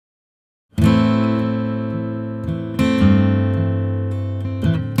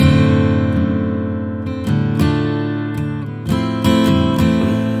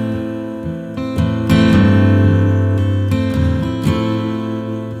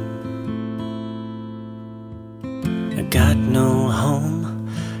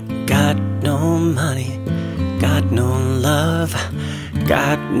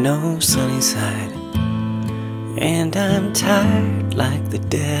got no sunny side, and I'm tired like the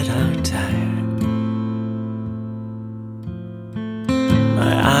dead are tired.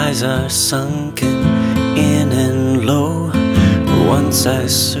 My eyes are sunken in and low. Once I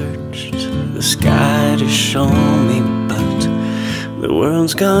searched the sky to show me, but the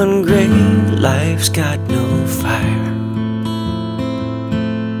world's gone grey, life's got no fire.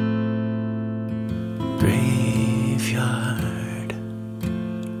 Graveyard,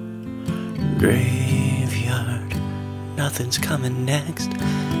 graveyard, nothing's coming next.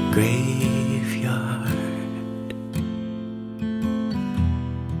 Graveyard.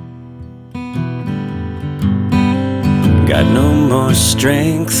 Got no more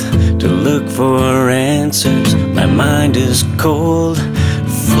strength to look for answers. My mind is cold,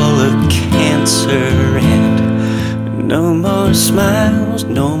 full of cancer, and no more smiles,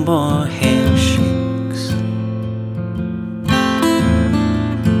 no more handshakes.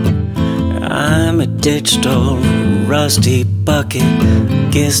 I'm a ditched old rusty bucket.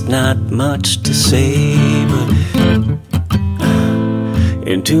 Guess not much to say, but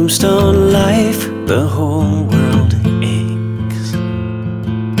in tombstone life the whole world aches.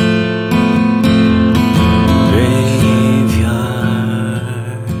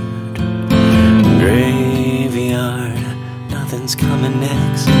 Graveyard, graveyard, nothing's coming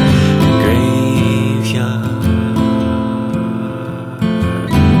next. Graveyard.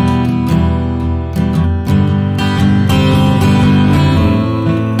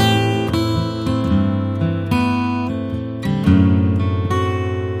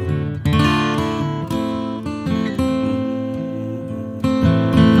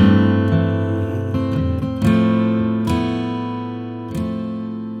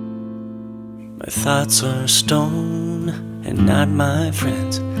 My thoughts are stone and not my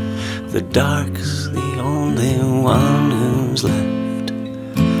friends. The dark's the only one who's left.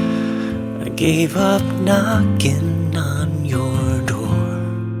 I gave up knocking on your door.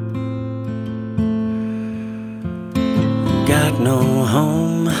 Got no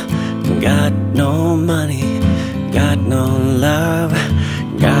home, got no money, got no love,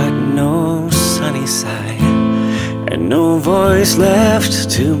 got no sunny side, and no voice left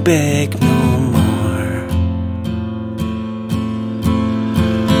to beg no more.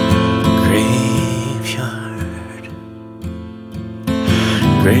 Graveyard,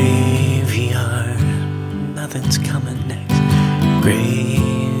 graveyard, nothing's coming next.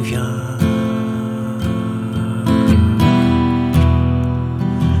 Graveyard.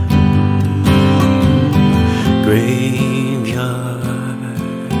 Graveyard,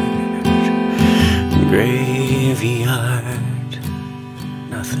 graveyard,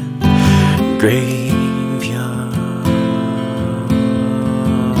 nothing. Graveyard.